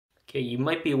Okay, you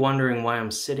might be wondering why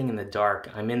I'm sitting in the dark.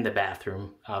 I'm in the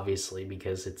bathroom, obviously,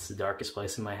 because it's the darkest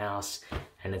place in my house,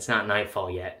 and it's not nightfall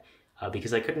yet,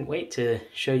 because I couldn't wait to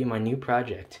show you my new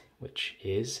project, which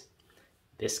is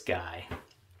this guy.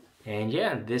 And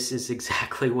yeah, this is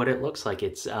exactly what it looks like.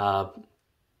 It's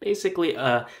basically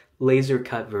a laser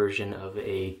cut version of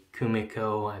a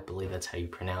Kumiko, I believe that's how you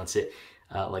pronounce it,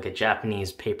 like a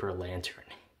Japanese paper lantern.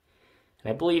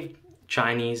 And I believe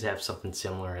Chinese have something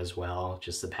similar as well,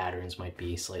 just the patterns might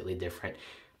be slightly different.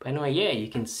 But anyway, yeah, you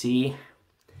can see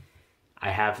I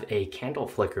have a candle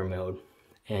flicker mode,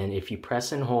 and if you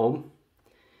press and hold,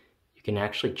 you can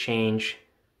actually change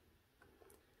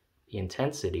the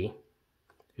intensity.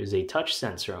 There's a touch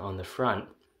sensor on the front,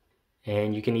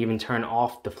 and you can even turn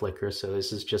off the flicker, so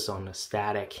this is just on a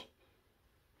static.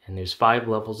 And there's 5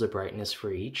 levels of brightness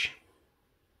for each.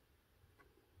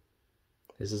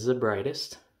 This is the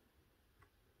brightest.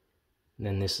 And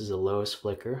then this is the lowest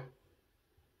flicker.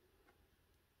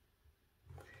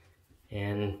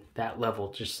 And that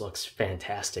level just looks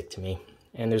fantastic to me.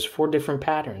 And there's 4 different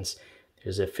patterns.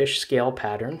 There's a fish scale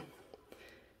pattern,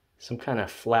 some kind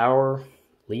of flower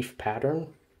leaf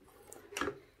pattern,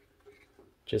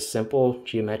 just simple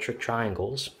geometric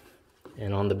triangles.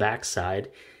 And on the back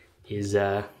side is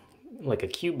like a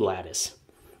cube lattice.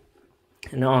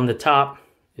 And on the top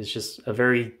is just a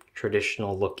very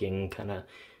traditional looking kind of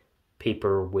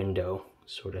paper window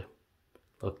sort of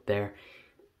look there.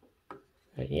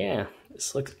 But yeah,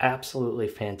 this looks absolutely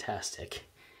fantastic.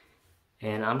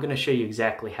 And I'm going to show you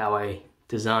exactly how I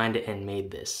designed and made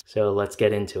this. So let's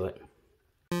get into it.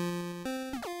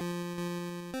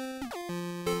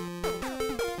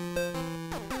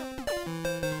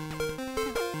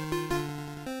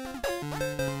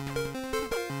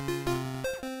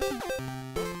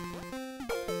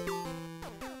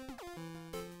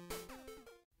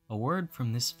 A word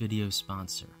from this video's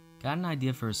sponsor. Got an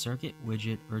idea for a circuit,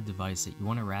 widget, or device that you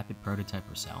want to rapid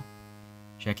prototype or sell?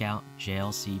 Check out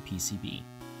JLC PCB.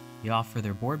 They offer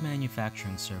their board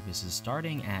manufacturing services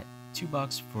starting at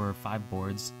 $2 for 5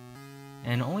 boards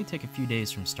and only take a few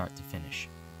days from start to finish.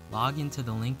 Log into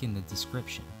the link in the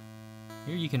description.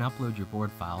 Here you can upload your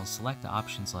board files, select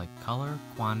options like color,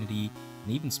 quantity,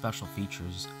 and even special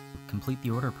features, complete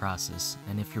the order process,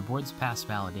 and if your boards pass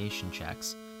validation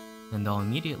checks, then they'll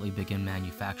immediately begin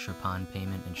manufacture upon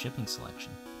payment and shipping selection.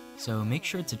 So make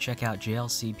sure to check out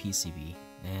JLC PCB,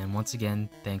 and once again,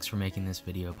 thanks for making this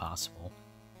video possible.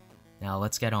 Now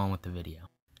let's get on with the video.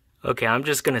 Okay, I'm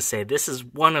just gonna say this is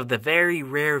one of the very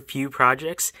rare few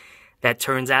projects that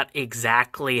turns out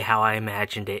exactly how I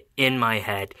imagined it in my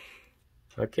head.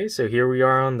 Okay, so here we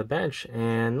are on the bench,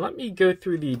 and let me go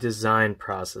through the design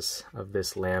process of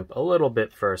this lamp a little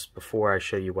bit first before I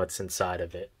show you what's inside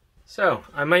of it. So,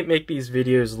 I might make these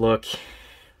videos look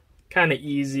kind of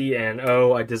easy and,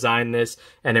 oh, I designed this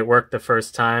and it worked the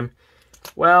first time.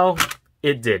 Well,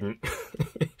 it didn't,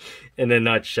 in a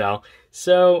nutshell.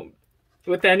 So,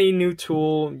 with any new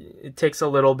tool, it takes a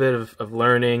little bit of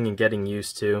learning and getting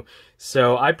used to.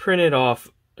 So, I cut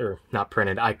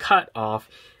off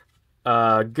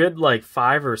a good like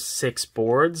 5 or 6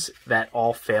 boards that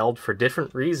all failed for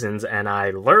different reasons, and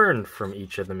I learned from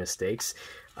each of the mistakes.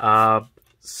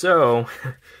 So,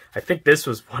 I think this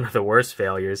was one of the worst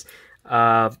failures.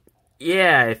 Yeah,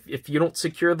 if you don't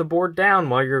secure the board down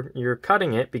while you're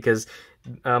cutting it, because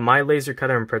my laser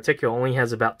cutter in particular only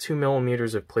has about 2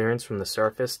 millimeters of clearance from the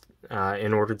surface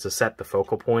in order to set the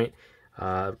focal point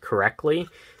correctly.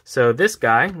 So this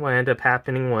guy, what ended up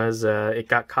happening was it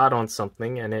got caught on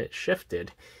something and it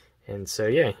shifted. And so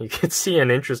yeah, you can see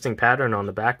an interesting pattern on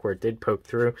the back where it did poke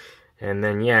through. And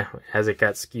then, yeah, as it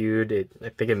got skewed, I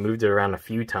think it moved it around a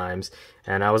few times.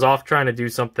 And I was off trying to do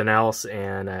something else,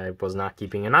 and I was not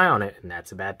keeping an eye on it, and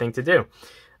that's a bad thing to do.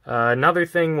 Another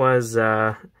thing was,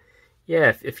 yeah,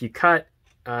 if you cut,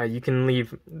 you can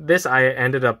leave... This I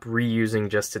ended up reusing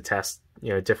just to test,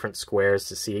 different squares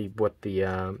to see what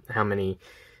the how many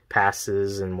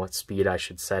passes and what speed I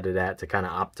should set it at to kind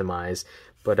of optimize.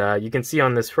 But you can see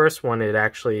on this first one, it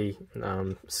actually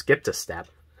skipped a step.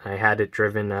 I had it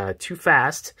driven too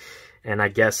fast, and I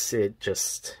guess it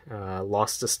just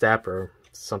lost a step or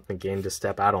something gained a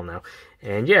step, I don't know.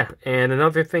 And yeah, and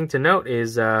another thing to note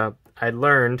is I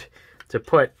learned to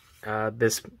put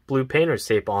this blue painter's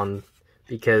tape on,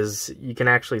 because you can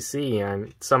actually see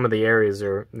some of the areas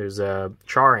there's a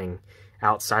charring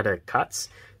outside of cuts.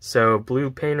 So blue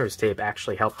painter's tape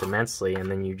actually helped immensely, and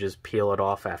then you just peel it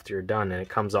off after you're done, and it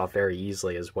comes off very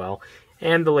easily as well.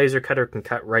 And the laser cutter can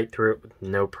cut right through it with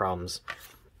no problems.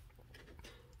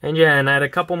 And yeah, and I had a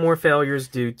couple more failures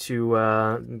due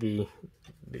to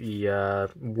the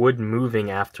wood moving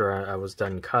after I was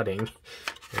done cutting.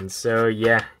 And so,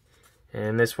 yeah.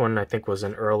 And this one, I think, was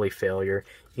an early failure.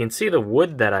 You can see the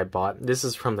wood that I bought. This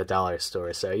is from the dollar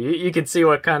store, so you can see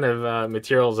what kind of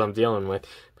materials I'm dealing with.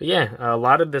 But yeah, a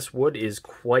lot of this wood is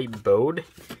quite bowed.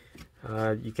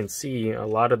 You can see a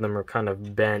lot of them are kind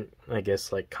of bent, I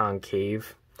guess, like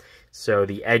concave. So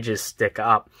the edges stick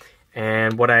up.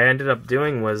 And what I ended up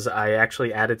doing was I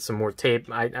actually added some more tape.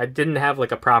 I didn't have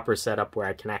like a proper setup where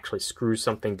I can actually screw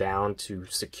something down to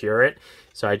secure it.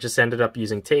 So I just ended up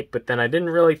using tape, but then I didn't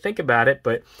really think about it,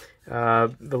 but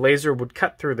the laser would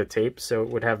cut through the tape, so it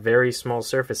would have very small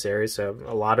surface areas, so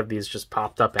a lot of these just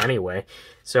popped up anyway.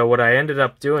 So what I ended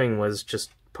up doing was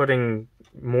just putting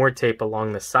more tape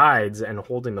along the sides and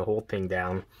holding the whole thing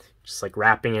down, just like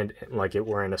wrapping it like it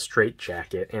were in a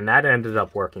straitjacket, and that ended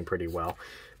up working pretty well.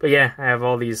 But yeah, I have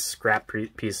all these scrap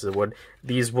pieces of wood.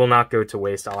 These will not go to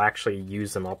waste. I'll actually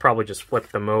use them. I'll probably just flip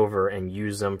them over and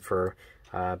use them for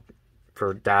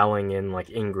dialing in like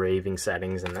engraving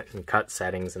settings and cut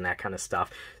settings and that kind of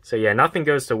stuff. So yeah, nothing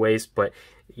goes to waste. But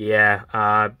yeah,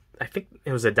 I think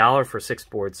it was $1 for 6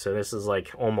 boards. So this is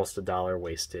like almost $1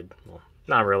 wasted. Well,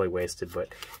 not really wasted, but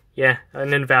yeah,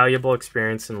 an invaluable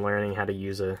experience in learning how to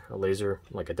use a laser,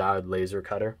 like a diode laser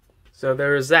cutter. So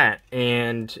there is that.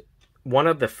 And one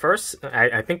of the first,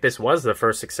 I think this was the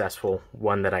first successful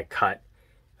one that I cut.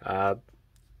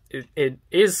 It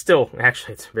is still,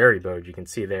 actually it's very bowed, you can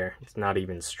see there. It's not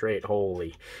even straight,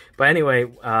 holy. But anyway,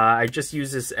 I just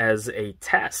use this as a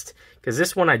test, because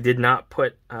this one I did not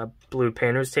put blue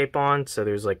painter's tape on, so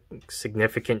there's like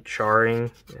significant charring,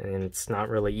 and it's not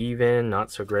really even,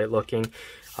 not so great looking.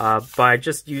 But I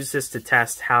just use this to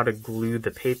test how to glue the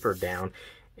paper down.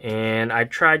 And I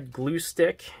tried glue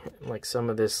stick, like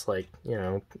some of this, like, you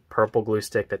know, purple glue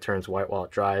stick that turns white while it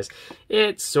dries.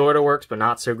 It sort of works, but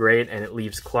not so great, and it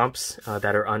leaves clumps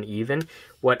that are uneven.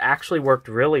 What actually worked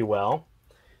really well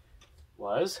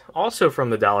was also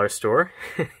from the dollar store.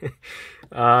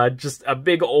 Just a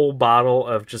big old bottle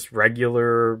of just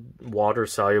regular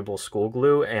water-soluble school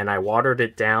glue, and I watered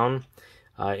it down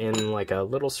in like a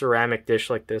little ceramic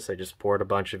dish like this. I just poured a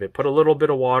bunch of it, put a little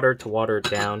bit of water to water it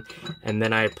down, and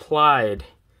then I applied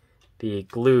the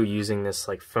glue using this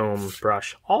like foam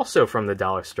brush, also from the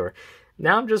dollar store.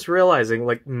 Now I'm just realizing,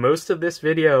 like, most of this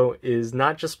video is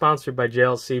not just sponsored by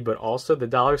JLC, but also the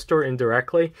dollar store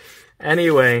indirectly.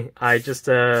 Anyway, I just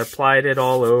applied it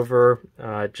all over,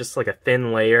 just like a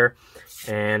thin layer,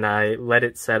 and I let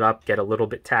it set up, get a little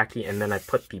bit tacky, and then I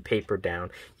put the paper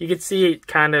down. You can see it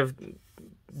kind of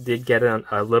did get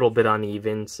a little bit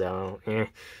uneven, so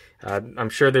I'm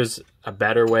sure there's a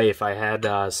better way. If I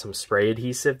had some spray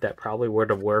adhesive, that probably would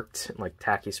have worked, like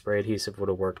tacky spray adhesive would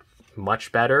have worked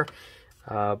much better.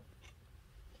 And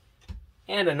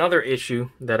another issue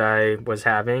that I was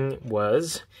having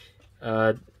was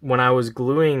when I was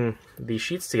gluing these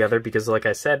sheets together, because like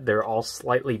I said, they're all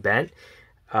slightly bent,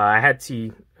 I had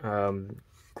to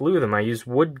glue them. I used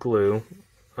wood glue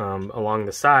along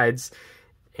the sides,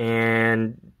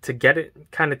 and to get it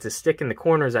kind of to stick in the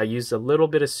corners, I used a little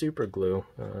bit of super glue,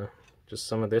 just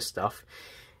some of this stuff.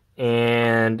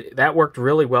 And that worked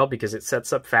really well because it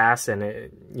sets up fast, and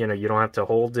it, you know, you don't have to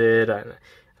hold it.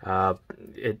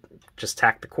 It just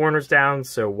tacked the corners down,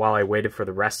 so while I waited for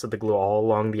the rest of the glue all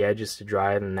along the edges to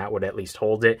dry, then that would at least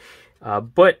hold it.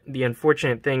 But the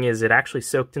unfortunate thing is it actually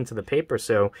soaked into the paper,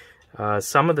 so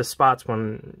some of the spots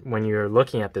when you're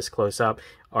looking at this close up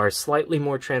are slightly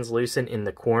more translucent in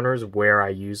the corners where I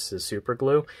use the super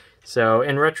glue. So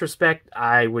in retrospect,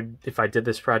 I would, if I did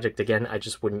this project again, I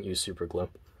just wouldn't use super glue.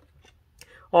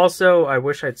 Also, I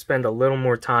wish I'd spend a little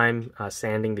more time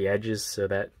sanding the edges so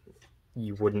that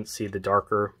you wouldn't see the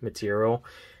darker material.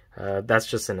 That's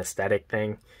just an aesthetic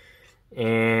thing.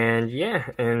 And yeah,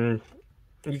 and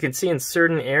you can see in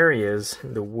certain areas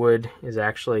the wood is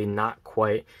actually not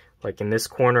quite, like in this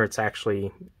corner it's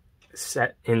actually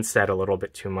inset a little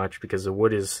bit too much because the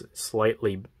wood is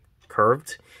slightly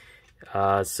curved.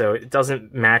 So it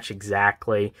doesn't match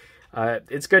exactly.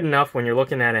 It's good enough when you're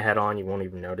looking at it head on, you won't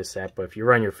even notice that, but if you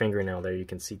run your fingernail there, you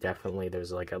can see definitely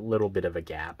there's like a little bit of a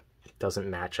gap. It doesn't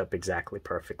match up exactly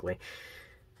perfectly.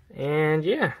 And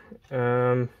yeah,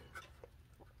 other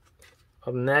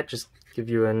than that, just give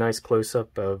you a nice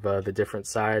close-up of the different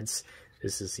sides.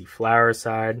 This is the flower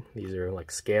side. These are like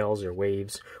scales or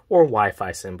waves or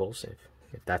Wi-Fi symbols,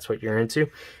 if that's what you're into.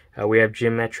 We have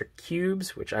geometric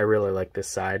cubes, which I really like this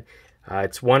side.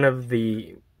 It's one of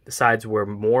the sides where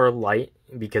more light,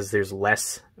 because there's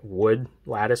less wood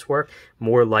lattice work,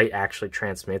 more light actually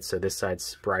transmits, so this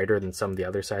side's brighter than some of the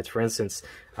other sides. For instance,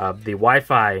 the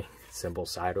Wi-Fi symbol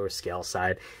side or scale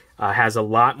side has a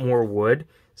lot more wood,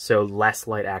 so less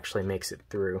light actually makes it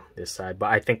through this side.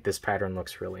 But I think this pattern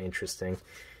looks really interesting.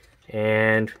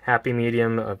 And happy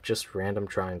medium of just random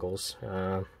triangles.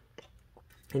 And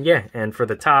yeah, and for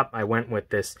the top, I went with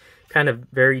this kind of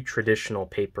very traditional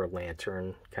paper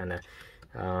lantern kind of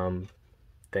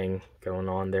thing going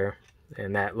on there.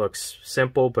 And that looks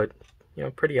simple, but, you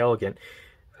know, pretty elegant.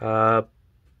 Yeah,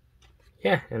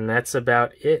 and that's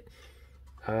about it.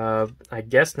 I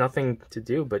guess nothing to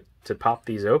do but to pop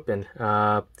these open.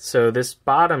 So this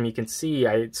bottom, you can see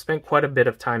I spent quite a bit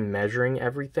of time measuring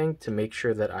everything to make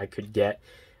sure that I could get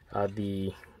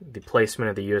the placement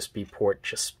of the USB port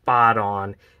just spot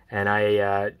on. And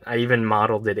I even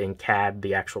modeled it in CAD,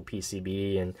 the actual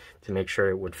PCB, and to make sure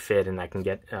it would fit and I can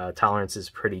get tolerances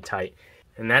pretty tight.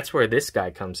 And that's where this guy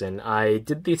comes in. I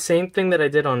did the same thing that I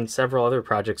did on several other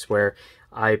projects where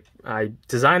I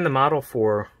designed the model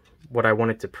for what I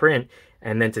wanted to print,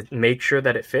 and then to make sure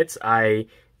that it fits,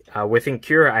 with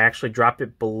Incura, I actually dropped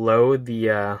it below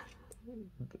the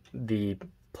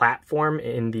platform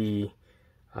in the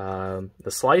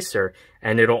slicer,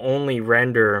 and it'll only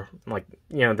render, like,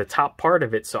 you know, the top part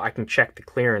of it, so I can check the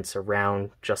clearance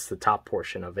around just the top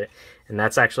portion of it. And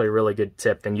that's actually a really good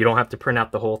tip. Then you don't have to print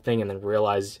out the whole thing and then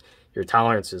realize your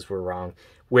tolerances were wrong,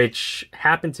 which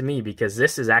happened to me because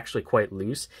this is actually quite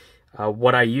loose.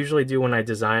 What I usually do when I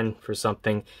design for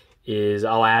something is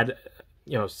I'll add,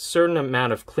 you know, a certain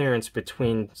amount of clearance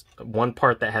between one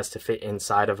part that has to fit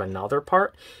inside of another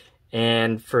part.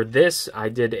 And for this, I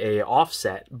did a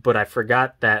offset, but I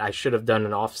forgot that I should have done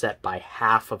an offset by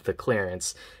half of the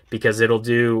clearance because it'll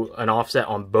do an offset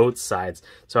on both sides.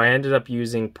 So I ended up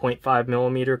using 0.5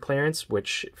 millimeter clearance,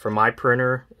 which for my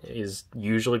printer is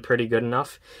usually pretty good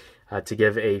enough to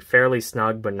give a fairly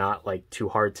snug but not like too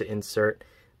hard to insert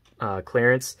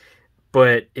clearance.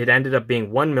 But it ended up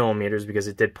being 1 millimeter because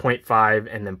it did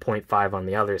 0.5 and then 0.5 on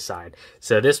the other side.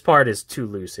 So this part is too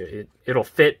loose. It'll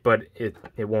fit, but it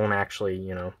won't actually,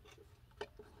 you know,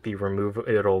 be removed.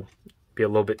 It'll be a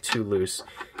little bit too loose.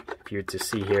 If you were to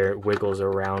see here, it wiggles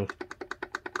around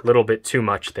a little bit too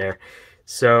much there.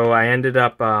 So I ended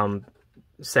up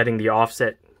setting the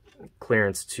offset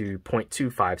clearance to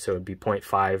 0.25, so it would be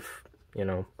 0.5, you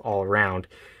know, all around.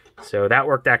 So that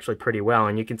worked actually pretty well,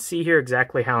 and you can see here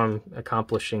exactly how I'm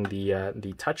accomplishing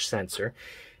the touch sensor.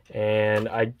 And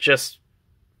I just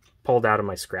pulled out of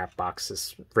my scrap box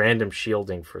this random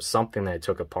shielding for something that I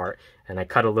took apart, and I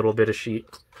cut a little bit of sheet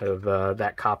of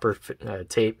that copper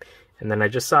tape, and then I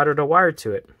just soldered a wire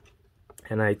to it,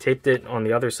 and I taped it on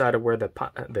the other side of where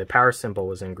the power symbol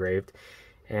was engraved,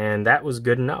 and that was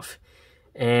good enough.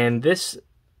 And this,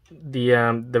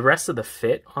 the rest of the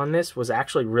fit on this was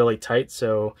actually really tight,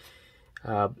 so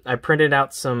I printed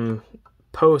out some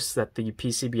posts that the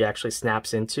PCB actually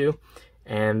snaps into,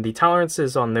 and the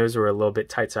tolerances on those were a little bit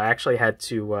tight, so I actually had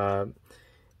to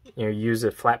you know, use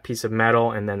a flat piece of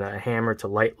metal and then a hammer to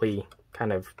lightly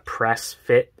kind of press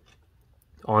fit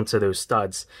onto those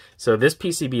studs. So this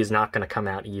PCB is not going to come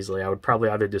out easily. I would probably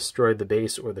either destroy the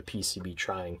base or the PCB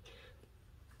trying.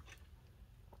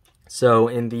 So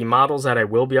in the models that I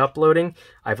will be uploading,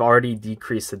 I've already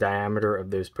decreased the diameter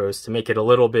of those posts to make it a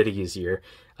little bit easier,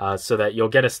 so that you'll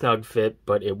get a snug fit,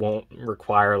 but it won't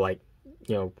require, like,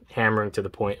 you know, hammering to the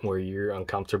point where you're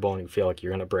uncomfortable and you feel like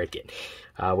you're going to break it,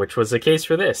 which was the case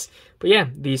for this. But yeah,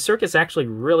 the circuit's actually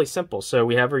really simple. So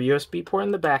we have our USB port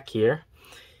in the back here.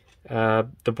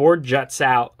 The board juts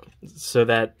out so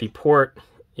that the port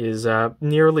is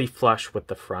nearly flush with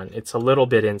the front. It's a little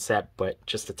bit inset, but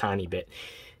just a tiny bit.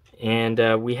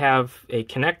 And we have a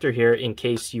connector here in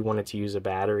case you wanted to use a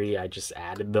battery. I just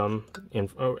added them.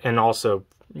 And also,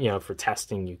 you know, for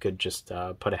testing, you could just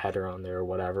put a header on there or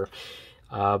whatever.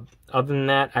 Other than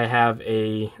that, I have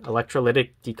a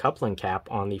electrolytic decoupling cap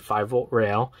on the 5-volt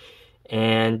rail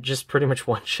and just pretty much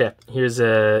one chip. Here's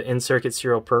a in-circuit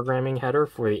serial programming header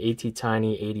for the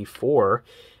ATtiny 84,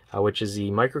 which is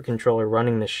the microcontroller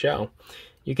running this show.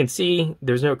 You can see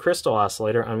there's no crystal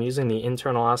oscillator. I'm using the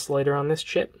internal oscillator on this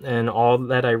chip, and all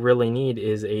that I really need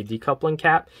is a decoupling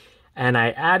cap. And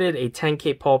I added a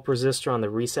 10K pulp resistor on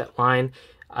the reset line.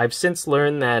 I've since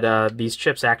learned that these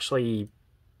chips actually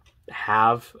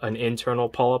have an internal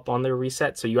pull-up on their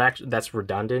reset, so that's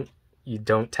redundant. You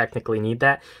don't technically need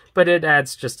that, but it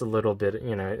adds just a little bit,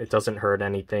 you know, it doesn't hurt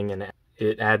anything, and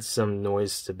it adds some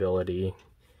noise stability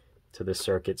to the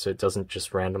circuit, so it doesn't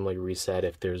just randomly reset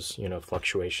if there's, you know,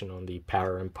 fluctuation on the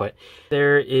power input.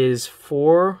 There is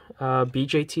 4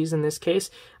 BJTs in this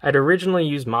case. I'd originally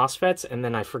used MOSFETs, and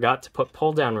then I forgot to put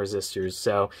pull-down resistors,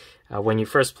 so when you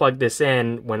first plug this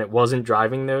in, when it wasn't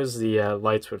driving those, the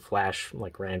lights would flash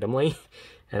like randomly,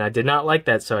 and I did not like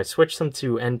that, so I switched them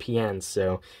to NPN,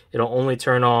 so it'll only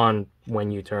turn on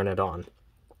when you turn it on.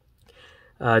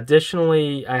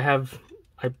 Additionally, I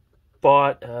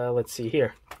bought, let's see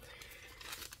here.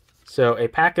 So a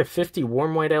pack of 50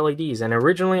 warm white LEDs, and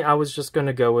originally I was just going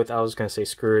to go with, I was going to say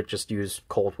screw it, just use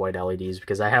cold white LEDs,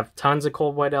 because I have tons of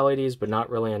cold white LEDs, but not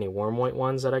really any warm white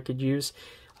ones that I could use.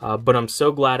 But I'm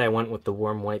so glad I went with the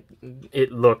warm white.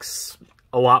 It looks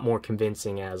a lot more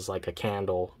convincing as like a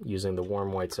candle using the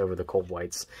warm whites over the cold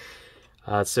whites.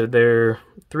 So they're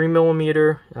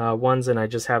 3mm ones, and I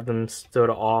just have them stood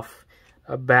off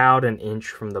about an inch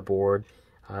from the board.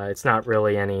 It's not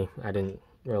really any, I didn't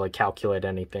really calculate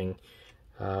anything.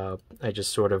 I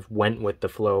just sort of went with the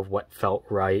flow of what felt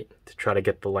right to try to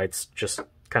get the lights just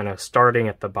kind of starting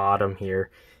at the bottom here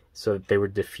so that they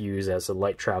would diffuse as the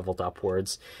light traveled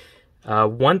upwards.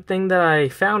 One thing that I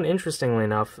found, interestingly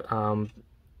enough,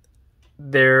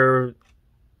 there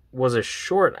was a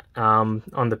short on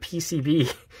the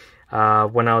PCB.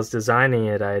 When I was designing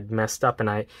it, I had messed up,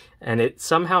 and it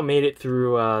somehow made it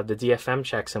through the DFM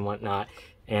checks and whatnot.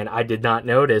 And I did not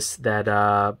notice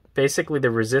that basically the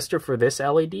resistor for this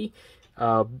LED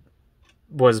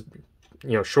was,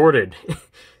 shorted.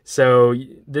 So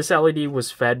this LED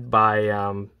was fed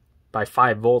by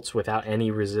 5 volts without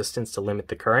any resistance to limit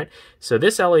the current. So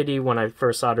this LED, when I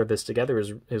first soldered this together,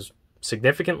 is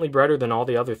significantly brighter than all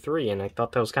the other 3, and I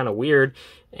thought that was kind of weird.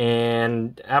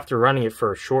 And after running it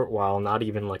for a short while, not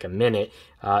even like a minute,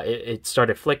 it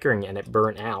started flickering and it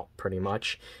burnt out pretty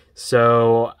much.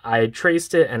 So I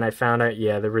traced it and I found out,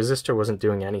 yeah, the resistor wasn't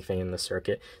doing anything in the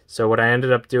circuit. So what I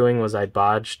ended up doing was I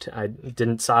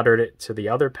didn't solder it to the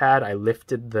other pad. I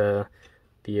lifted I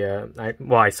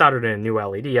soldered in a new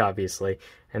LED, obviously,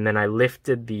 and then I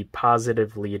lifted the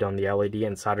positive lead on the LED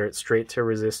and soldered it straight to a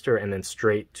resistor and then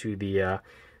straight to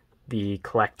the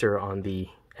collector on the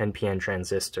NPN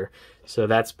transistor. So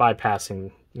that's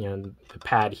bypassing, the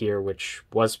pad here, which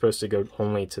was supposed to go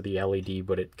only to the LED,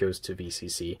 but it goes to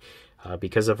VCC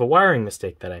because of a wiring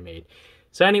mistake that I made.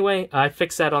 So anyway, I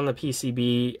fixed that on the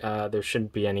PCB. There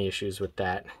shouldn't be any issues with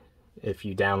that if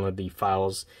you download the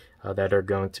files that are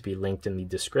going to be linked in the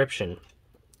description.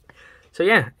 So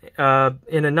yeah,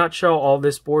 in a nutshell, all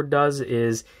this board does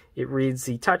is it reads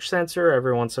the touch sensor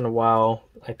every once in a while.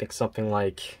 I think something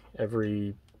like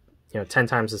every 10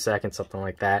 times a second, something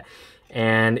like that.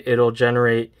 And it'll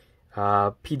generate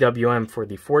PWM for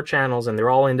the 4 channels, and they're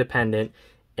all independent.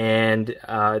 And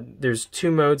there's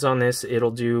 2 modes on this.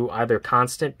 It'll do either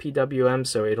constant PWM,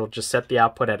 so it'll just set the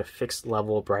output at a fixed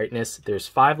level of brightness. There's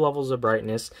 5 levels of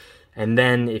brightness, and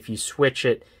then if you switch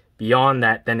it beyond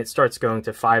that, then it starts going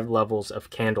to 5 levels of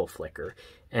candle flicker.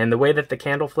 And the way that the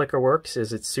candle flicker works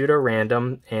is it's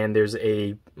pseudo-random, and there's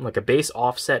a base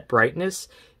offset brightness,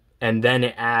 and then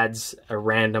it adds a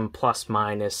random plus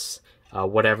minus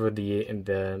whatever the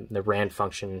rand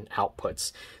function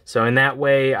outputs. So in that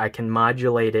way, I can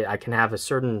modulate it. I can have a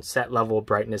certain set level of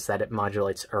brightness that it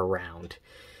modulates around.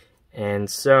 And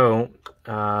so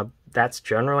that's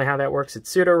generally how that works. It's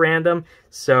pseudo-random,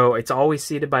 so it's always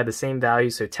seeded by the same value.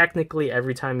 So technically,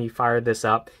 every time you fire this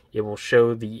up, it will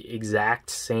show the exact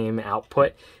same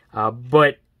output.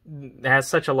 But it has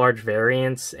such a large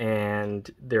variance, and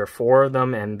there are 4 of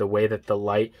them, and the way that the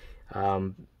light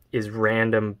is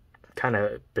random kind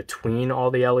of between all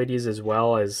the LEDs as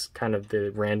well as kind of the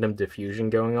random diffusion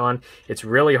going on, it's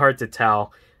really hard to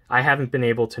tell. I haven't been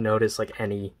able to notice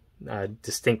any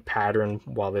distinct pattern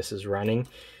while this is running.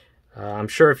 I'm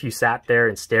sure if you sat there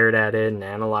and stared at it and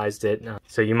analyzed it,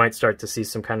 so you might start to see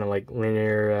some kind of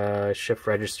linear shift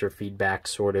register feedback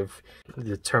sort of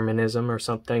determinism or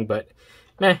something, but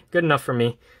good enough for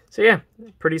me. So yeah,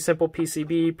 pretty simple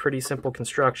PCB, pretty simple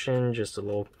construction, just a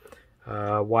little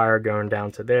wire going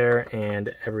down to there,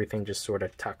 and everything just sort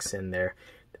of tucks in there.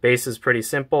 The base is pretty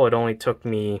simple. It only took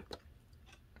me,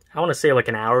 I want to say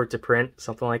an hour to print,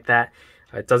 something like that.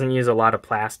 It doesn't use a lot of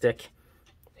plastic,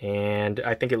 and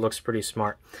I think it looks pretty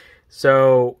smart.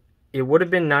 So it would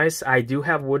have been nice. I do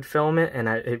have wood filament, and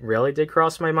it really did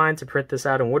cross my mind to print this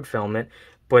out in wood filament,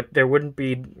 but there wouldn't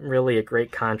be really a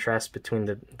great contrast between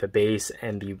the base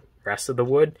and the rest of the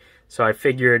wood. So I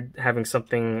figured having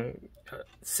something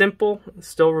simple,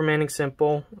 still remaining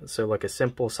simple, so a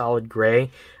simple solid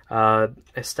gray,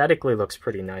 aesthetically looks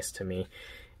pretty nice to me.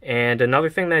 And another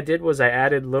thing that I did was I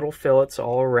added little fillets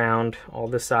all around all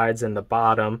the sides and the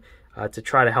bottom to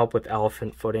try to help with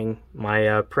elephant footing.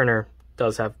 My printer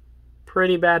does have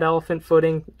pretty bad elephant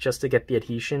footing just to get the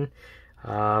adhesion,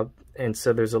 and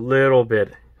so there's a little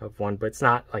bit of one, but it's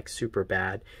not super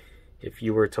bad. If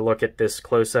you were to look at this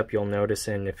close up, you'll notice,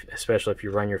 and especially if you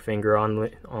run your finger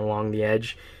along the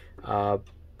edge.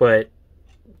 But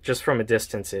just from a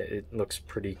distance, it looks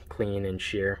pretty clean and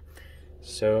sheer.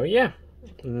 So yeah,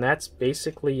 and that's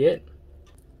basically it.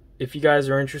 If you guys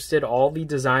are interested, all the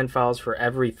design files for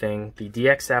everything, the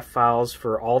DXF files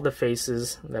for all the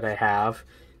faces that I have,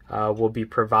 will be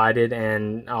provided,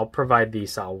 and I'll provide the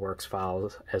SolidWorks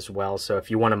files as well. So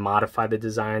if you want to modify the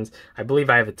designs, I believe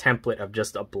I have a template of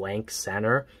just a blank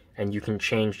center, and you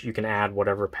can add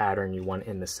whatever pattern you want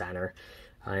in the center.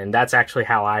 And that's actually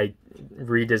how I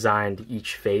redesigned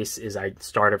each face, is I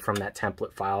started from that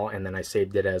template file and then I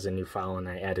saved it as a new file and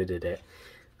I edited it.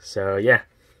 So yeah.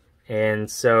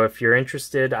 And so if you're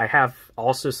interested, I have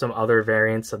also some other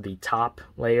variants of the top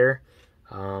layer,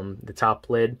 the top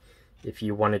lid. If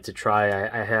you wanted to try,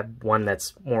 I had one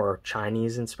that's more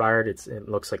Chinese inspired. It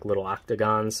looks like little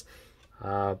octagons.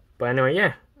 But anyway,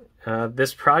 yeah,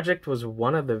 this project was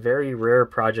one of the very rare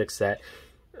projects that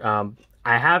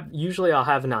usually I'll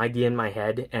have an idea in my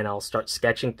head and I'll start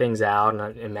sketching things out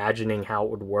and imagining how it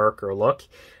would work or look.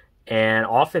 And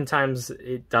oftentimes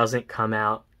it doesn't come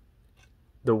out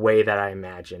the way that I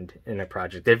imagined in a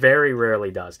project. It very rarely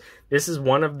does. This is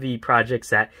one of the projects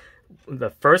that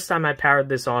the first time I powered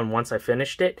this on, once I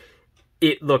finished it,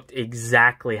 it looked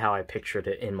exactly how I pictured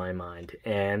it in my mind.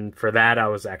 And for that, I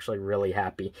was actually really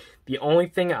happy. The only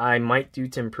thing I might do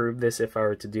to improve this if I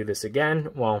were to do this again,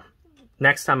 well,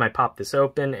 next time I pop this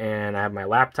open and I have my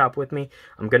laptop with me,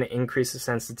 I'm going to increase the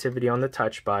sensitivity on the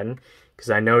touch button, because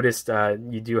I noticed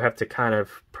you do have to kind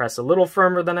of press a little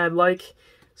firmer than I'd like.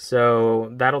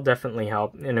 So that'll definitely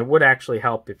help. And it would actually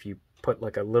help if you put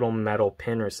like a little metal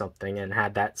pin or something and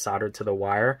had that soldered to the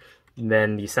wire,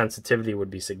 then the sensitivity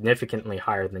would be significantly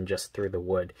higher than just through the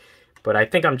wood. But I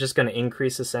think I'm just going to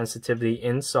increase the sensitivity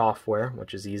in software,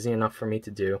 which is easy enough for me to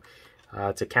do,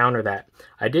 to counter that.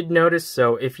 I did notice,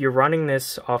 so if you're running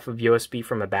this off of USB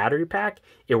from a battery pack,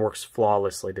 it works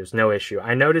flawlessly. There's no issue.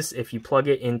 I noticed if you plug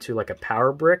it into like a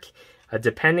power brick,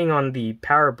 depending on the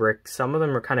power brick, some of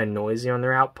them are kind of noisy on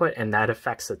their output, and that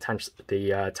affects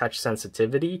the touch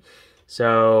sensitivity.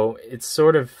 So it's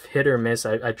sort of hit or miss.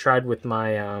 I tried with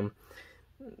my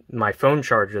my phone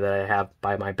charger that I have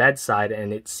by my bedside,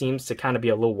 and it seems to kind of be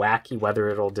a little wacky whether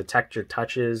it'll detect your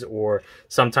touches or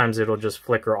sometimes it'll just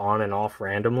flicker on and off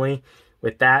randomly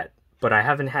with that. But I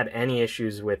haven't had any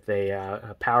issues with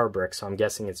a power brick, so I'm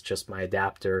guessing it's just my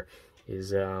adapter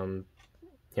is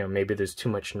you know, maybe there's too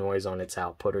much noise on its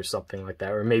output or something like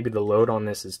that, or maybe the load on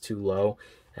this is too low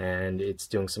and it's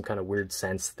doing some kind of weird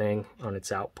sense thing on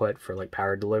its output for like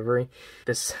power delivery.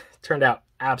 This turned out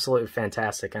absolutely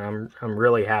fantastic, and I'm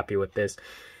really happy with this.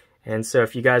 And so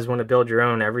if you guys want to build your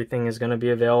own, everything is going to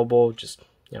be available. Just,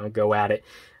 you know, go at it.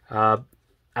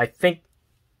 I think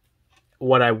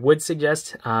what I would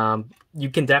suggest, you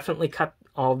can definitely cut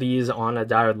all these on a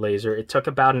diode laser. It took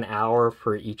about an hour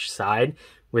for each side,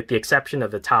 with the exception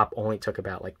of the top only took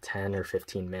about like 10 or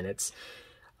 15 minutes.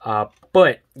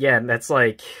 But yeah, that's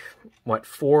like, what,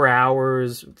 4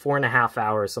 hours, 4.5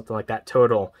 hours, something like that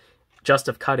total, just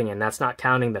of cutting, and that's not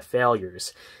counting the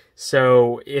failures.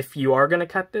 So if you are going to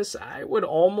cut this, I would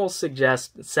almost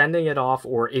suggest sending it off,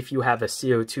 or if you have a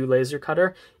CO2 laser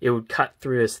cutter, it would cut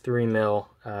through this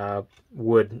 3mm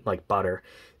wood like butter.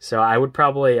 So I would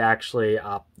probably actually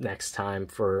opt next time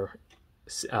for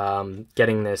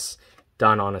getting this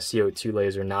done on a CO2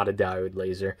 laser, not a diode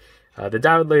laser. The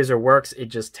diode laser works, it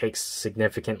just takes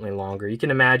significantly longer. You can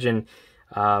imagine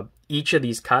each of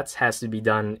these cuts has to be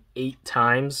done 8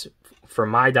 times for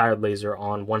my diode laser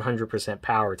on 100%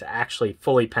 power to actually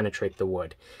fully penetrate the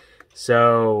wood.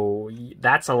 So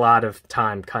that's a lot of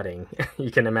time cutting.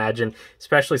 You can imagine,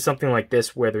 especially something like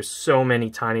this where there's so many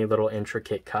tiny little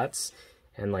intricate cuts,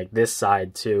 and like this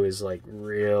side too is like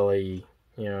really,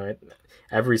 you know,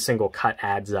 every single cut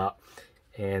adds up.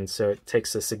 And so it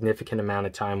takes a significant amount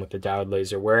of time with the diode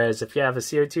laser. Whereas if you have a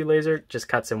CO2 laser, it just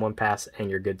cuts in one pass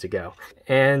and you're good to go.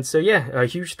 And so yeah, a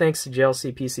huge thanks to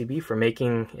JLC PCB for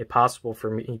making it possible for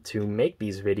me to make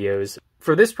these videos.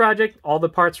 For this project, all the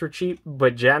parts were cheap,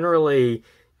 but generally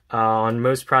on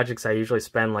most projects I usually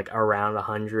spend like around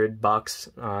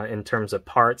 $100 in terms of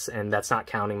parts, and that's not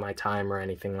counting my time or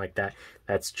anything like that.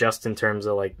 That's just in terms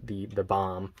of like the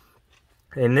BOM.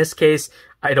 In this case,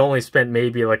 I'd only spent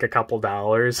maybe like a couple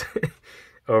dollars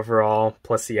overall,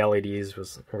 plus the LEDs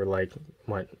were like,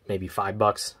 what, maybe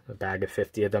 $5, a bag of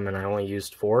 50 of them, and I only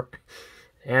used 4.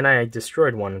 And I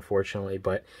destroyed one, unfortunately.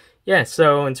 But yeah,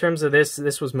 so in terms of this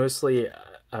was mostly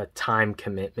a time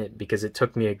commitment, because it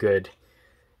took me a good,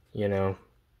 you know,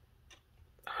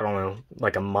 I don't know,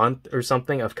 like a month or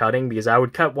something of cutting, because I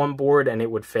would cut one board and it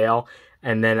would fail,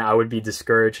 and then I would be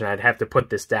discouraged and I'd have to put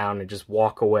this down and just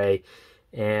walk away.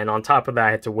 And on top of that,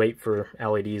 I had to wait for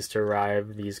LEDs to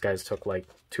arrive. These guys took like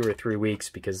 2 or 3 weeks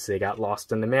because they got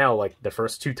lost in the mail like the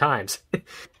first 2 times.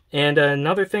 And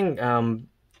another thing,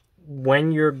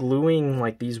 when you're gluing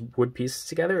like these wood pieces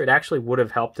together, it actually would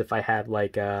have helped if I had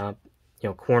like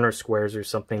corner squares or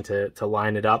something to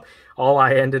line it up. All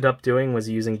I ended up doing was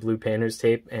using blue painter's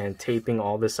tape and taping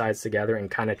all the sides together and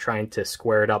kind of trying to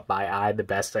square it up by eye the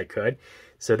best I could.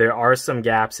 So there are some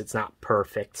gaps. It's not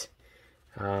perfect.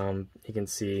 You can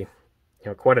see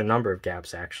quite a number of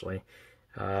gaps actually.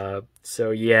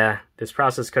 So yeah, this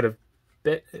process could have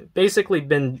basically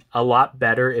been a lot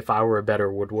better if I were a better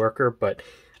woodworker, but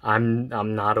I'm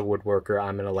not a woodworker.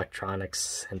 I'm an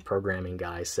electronics and programming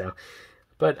guy. So,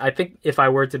 but I think if I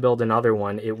were to build another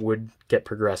one, it would get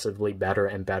progressively better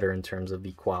and better in terms of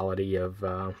the quality of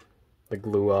the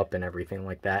glue up and everything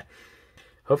like that.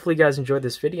 Hopefully you guys enjoyed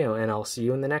this video, and I'll see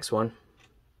you in the next one.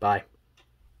 Bye.